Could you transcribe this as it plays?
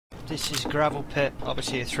this is Gravelpit,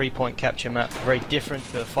 obviously a 3-point capture map, very different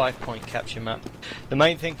to a 5-point capture map. The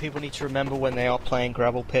main thing people need to remember when they are playing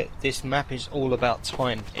Gravelpit, this map is all about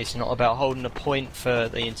time. It's not about holding a point for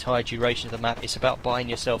the entire duration of the map, it's about buying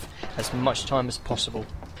yourself as much time as possible.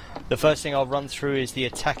 The first thing I'll run through is the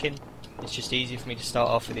attacking. It's just easy for me to start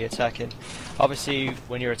off with the attacking. Obviously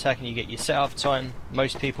when you're attacking you get your setup time.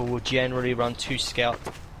 Most people will generally run 2 scouts,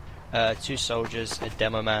 2 soldiers, a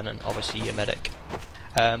demo man and obviously your medic.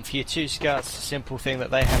 For your 2 scouts, the simple thing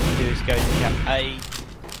that they have to do is go to cap A,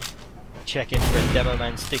 check in for a demo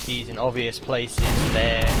man stickies in obvious places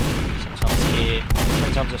there, sometimes here,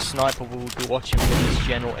 sometimes a sniper will be watching from this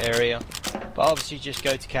general area, but obviously just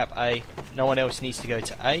go to cap A, no one else needs to go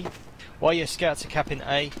to A. While your scouts are capping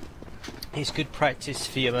A, it's good practice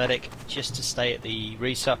for your medic just to stay at the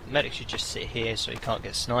resup. Medic should just sit here so he can't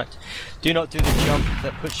get sniped. Do not do the jump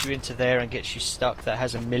that puts you into there and gets you stuck. That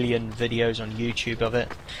has a million videos on YouTube of it.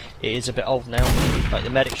 It is a bit old now. Like the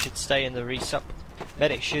medic should stay in the resup.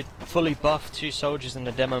 Medic should fully buff 2 soldiers and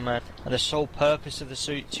the demo man, and the sole purpose of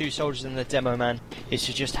the 2 soldiers and the demo man is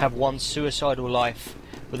to just have 1 suicidal life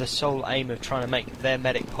with the sole aim of trying to make their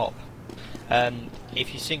medic pop.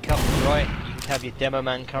 If you sync up right, you can have your demo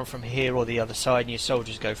man come from here or the other side, and your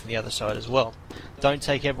soldiers go from the other side as well. Don't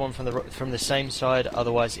take everyone from the same side,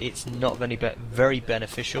 otherwise it's not very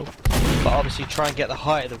beneficial. But obviously try and get the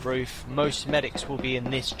height of the roof. Most medics will be in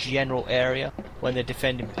this general area when they're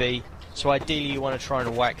defending B, so ideally you want to try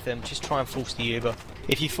and whack them. Just try and force the Uber.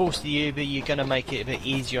 If you force the Uber, you're going to make it a bit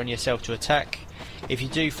easier on yourself to attack. If you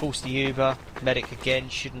do force the Uber, medic again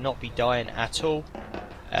should not be dying at all.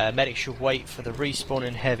 Medic should wait for the respawn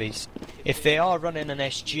in heavies. If they are running an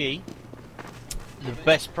SG, the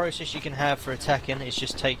best process you can have for attacking is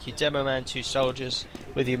just take your demo man, 2 soldiers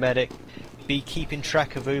with your medic. Be keeping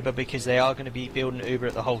track of Uber because they are going to be building Uber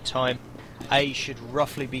at the whole time. A should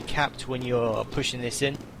roughly be capped when you're pushing this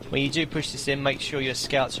in. When you do push this in, make sure your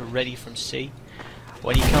scouts are ready from C.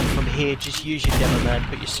 When you come from here, just use your demo man,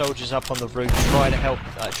 put your soldiers up on the roof, try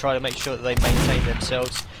to make sure that they maintain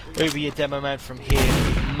themselves. Uber your demo man from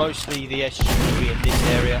here, mostly the SG will be in this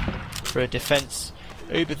area for a defense.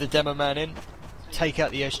 Uber the demo man in, take out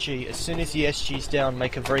the SG. As soon as the SG's down,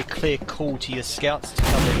 make a very clear call to your scouts to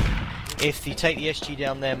come in. If you take the SG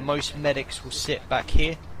down there, most medics will sit back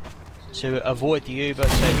here to avoid the Uber,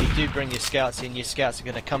 so if you do bring your scouts in, your scouts are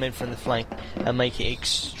going to come in from the flank and make it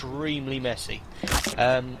extremely messy.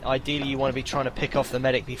 Ideally you want to be trying to pick off the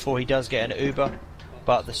medic before he does get an Uber,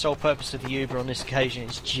 but the sole purpose of the Uber on this occasion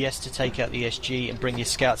is just to take out the SG and bring your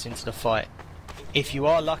scouts into the fight. If you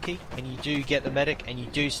are lucky and you do get the medic and you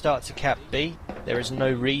do start to cap B, there is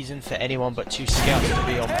no reason for anyone but 2 scouts to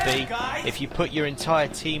be on B. If you put your entire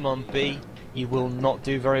team on B, you will not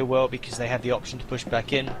do very well because they have the option to push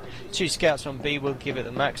back in. 2 scouts on B will give it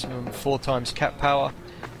the maximum 4 times cap power.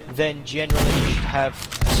 Then generally you should have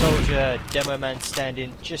a soldier demo man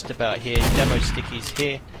standing just about here, demo stickies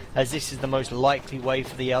here, as this is the most likely way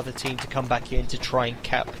for the other team to come back in to try and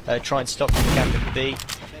stop the cap at B.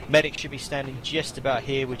 Medic should be standing just about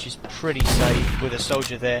here, which is pretty safe with a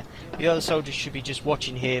soldier there. The other soldiers should be just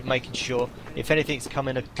watching here, making sure if anything's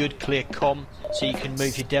coming, a good clear comm, so you can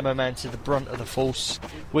move your demo man to the brunt of the force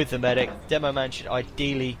with the medic. Demo man should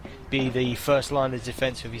ideally be the first line of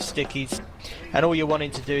defense with your stickies, and all you're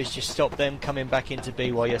wanting to do is just stop them coming back into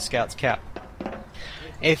B while your scouts cap.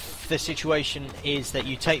 If the situation is that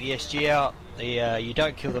you take the SG out, you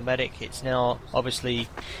don't kill the medic, it's now obviously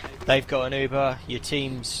they've got an Uber, your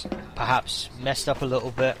team's perhaps messed up a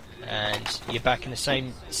little bit, and you're back in the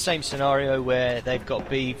same scenario where they've got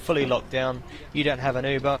B fully locked down, you don't have an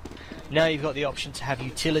Uber. Now you've got the option to have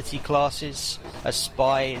utility classes. A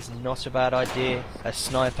spy is not a bad idea, a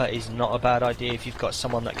sniper is not a bad idea if you've got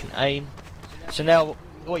someone that can aim. So now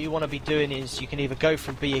what you want to be doing is you can either go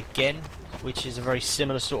from B again, which is a very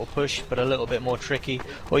similar sort of push but a little bit more tricky,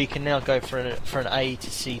 or you can now go for an A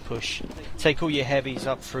to C push. Take all your heavies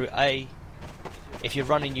up through A. If you're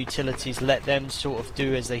running utilities, let them sort of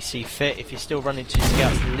do as they see fit. If you're still running 2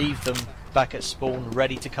 scouts, leave them back at spawn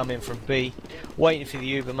ready to come in from B, waiting for the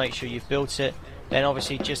Uber, make sure you've built it. Then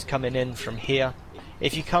obviously just coming in from here.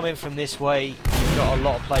 If you come in from this way, you've got a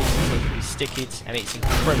lot of places that can be sticked and it's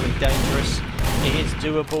incredibly dangerous. It is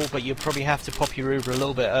doable, but you'll probably have to pop your Uber a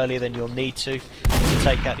little bit earlier than you'll need to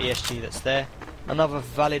take out the SG that's there. Another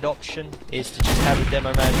valid option is to just have a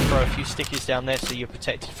demo man throw a few stickers down there so you're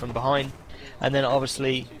protected from behind, and then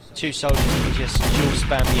obviously 2 soldiers can just dual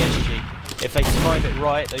spam the SG. If they time it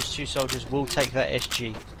right, those 2 soldiers will take that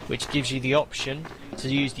SG, which gives you the option to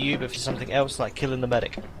use the Uber for something else like killing the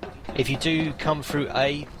medic. If you do come through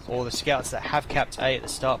A, or the scouts that have capped A at the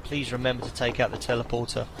start, please remember to take out the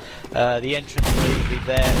teleporter. The entrance will either be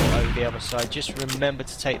there or over the other side. Just remember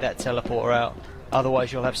to take that teleporter out,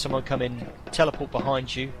 otherwise you'll have someone come in, teleport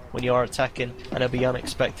behind you when you are attacking, and it'll be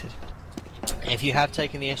unexpected. If you have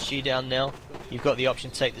taken the SG down now, you've got the option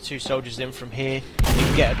to take the 2 soldiers in from here. You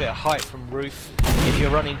can get a bit of height from roof. If you're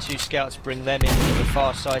running 2 scouts, bring them in from the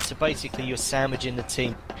far side, so basically you're sandwiching the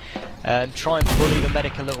team. Try and bully the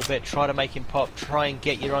medic a little bit, try to make him pop, try and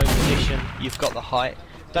get your own position. You've got the height.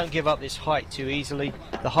 Don't give up this height too easily.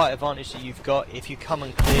 The height advantage that you've got, if you come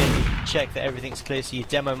and clear, check that everything's clear so your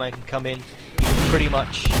demo man can come in. You can pretty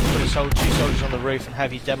much put 2 soldiers on the roof and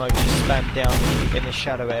have your demo just spam down in the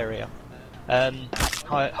shadow area.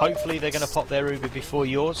 Hopefully they're going to pop their Uber before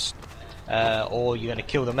yours, or you're going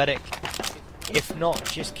to kill the medic. If not,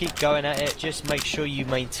 just keep going at it. Just make sure you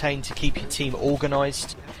maintain to keep your team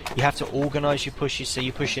organised. You have to organise your pushes, so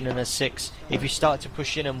you push in a 6. If you start to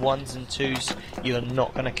push in 1s and 2s, you're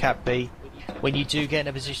not going to cap B. When you do get in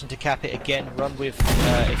a position to cap it again, run with,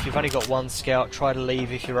 if you've only got 1 scout, try to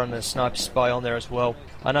leave if you're running a sniper spy on there as well.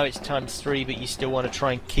 I know it's ×3, but you still want to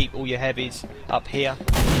try and keep all your heavies up here.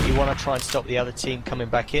 You want to try and stop the other team coming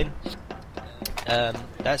back in.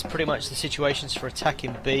 That's pretty much the situations for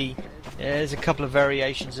attacking B. There's a couple of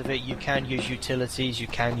variations of it. You can use utilities, you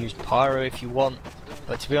can use pyro if you want,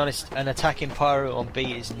 but to be honest, an attacking pyro on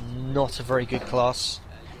B is not a very good class.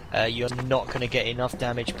 You're not going to get enough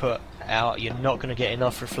damage put out, you're not going to get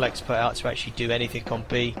enough reflex put out to actually do anything on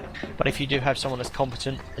B. But if you do have someone that's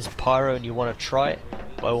competent as a pyro and you want to try it,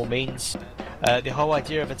 by all means. The whole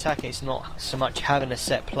idea of attacking is not so much having a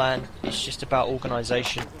set plan, it's just about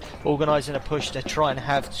organisation. Organising a push to try and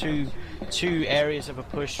have two areas of a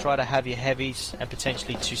push, try to have your heavies and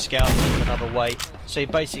potentially 2 scouts in another way. So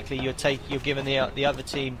basically you're giving the other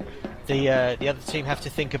team the other team have to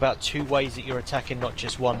think about 2 ways that you're attacking, not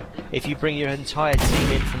just 1. If you bring your entire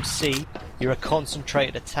team in from C, you're a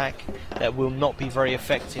concentrated attack that will not be very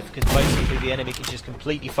effective, because basically the enemy can just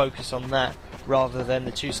completely focus on that rather than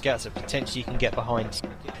the 2 scouts that potentially you can get behind.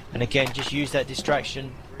 And again, just use that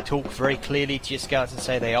distraction, talk very clearly to your scouts and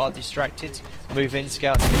say they are distracted, move in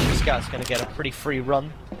scouts, because your scouts are going to get a pretty free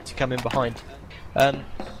run to come in behind.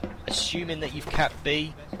 Assuming that you've capped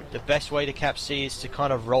B, the best way to cap C is to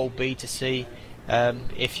kind of roll B to C.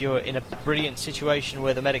 If you're in a brilliant situation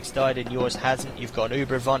where the medic's died and yours hasn't, you've got an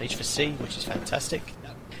Uber advantage for C, which is fantastic.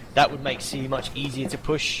 That would make C much easier to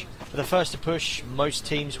push. For the first to push, most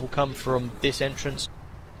teams will come from this entrance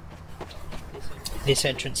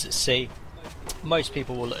at C. Most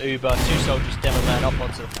people will Uber, 2 soldiers, demo man up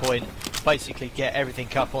onto the point, basically get everything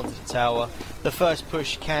up onto the tower. The first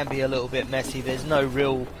push can be a little bit messy, there's no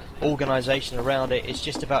real organisation around it, it's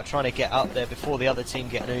just about trying to get up there before the other team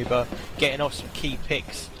get an Uber, getting off some key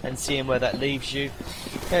picks and seeing where that leaves you.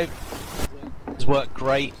 It's worked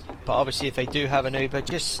great, but obviously if they do have an Uber,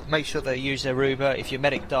 just make sure they use their Uber. If your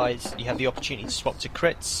medic dies, you have the opportunity to swap to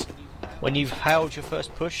crits. When you've failed your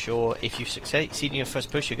first push, or if you've succeeded in your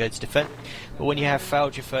first push, you go to defend. But when you have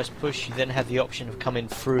failed your first push, you then have the option of coming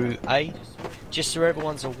through A. Just so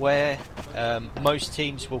everyone's aware, most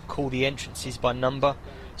teams will call the entrances by number.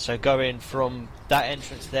 So going from that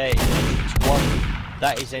entrance there is entrance 1,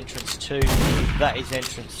 that is entrance 2, that is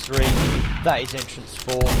entrance 3, that is entrance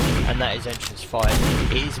 4, and that is entrance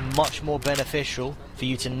 5. It is much more beneficial for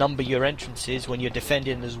you to number your entrances when you're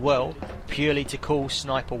defending as well, purely to call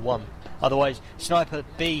sniper 1. Otherwise, sniper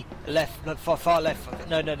B, left, far left,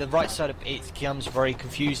 no, the right side of it becomes very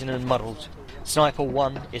confusing and muddled. Sniper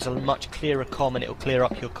 1 is a much clearer comm and it will clear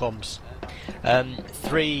up your comms.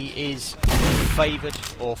 3 is favoured,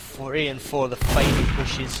 or 3 and 4 are the favoured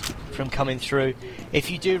pushes from coming through.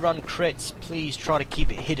 If you do run crits, please try to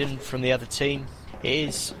keep it hidden from the other team. It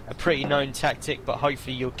is a pretty known tactic, but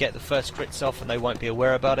hopefully you'll get the first crits off and they won't be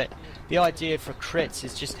aware about it. The idea for crits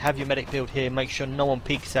is just have your medic build here, make sure no one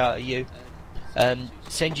peeks out at you.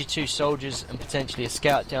 Send your 2 soldiers and potentially a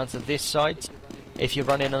scout down to this side. If you're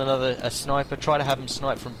running a sniper, try to have them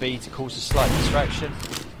snipe from B to cause a slight distraction.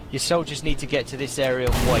 Your soldiers need to get to this area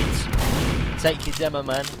and wait. Take your demo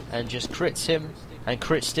man and just crits him and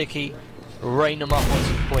crit sticky, rain them up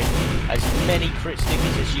onto the point. As many crit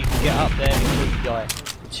stickies as you can get up there before you die.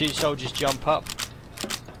 2 soldiers jump up.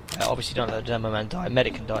 Obviously don't let the demo man die,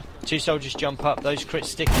 medic can die. 2 soldiers jump up, those crit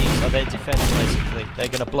stickies are their defense basically. They're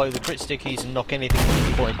going to blow the crit stickies and knock anything off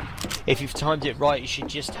the point. If you've timed it right, you should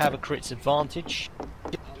just have a crits advantage.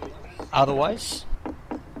 Otherwise,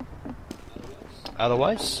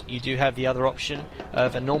 you do have the other option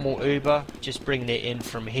of a normal Uber, just bringing it in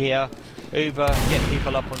from here. Uber, get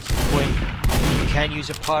people up onto the point. You can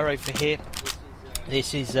use a pyro for here.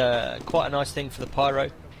 This is quite a nice thing for the pyro.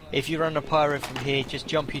 If you run a pyro from here, just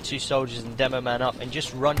jump your 2 soldiers and demo man up and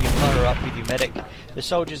just run your pyro up with your medic. The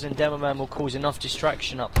soldiers and demo man will cause enough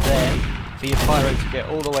distraction up there for your pyro to get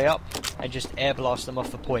all the way up and just air blast them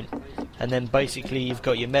off the point. And then basically you've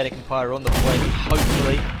got your medic and pyro on the point.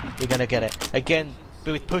 Hopefully you're going to get it. Again,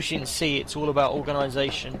 with pushing C, it's all about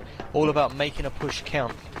organisation, all about making a push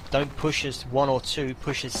count. Don't push as 1 or 2,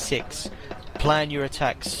 push as 6. Plan your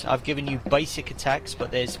attacks. I've given you basic attacks,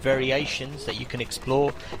 but there's variations that you can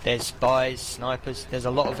explore. There's spies, snipers, there's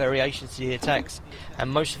a lot of variations to the attacks,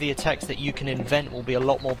 and most of the attacks that you can invent will be a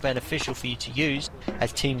lot more beneficial for you to use,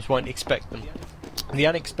 as teams won't expect them. The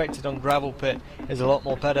unexpected on Gravelpit is a lot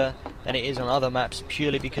more better than it is on other maps,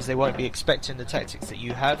 purely because they won't be expecting the tactics that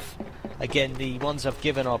you have. Again, the ones I've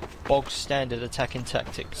given are bog standard attacking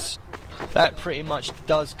tactics. That pretty much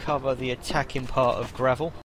does cover the attacking part of Gravel.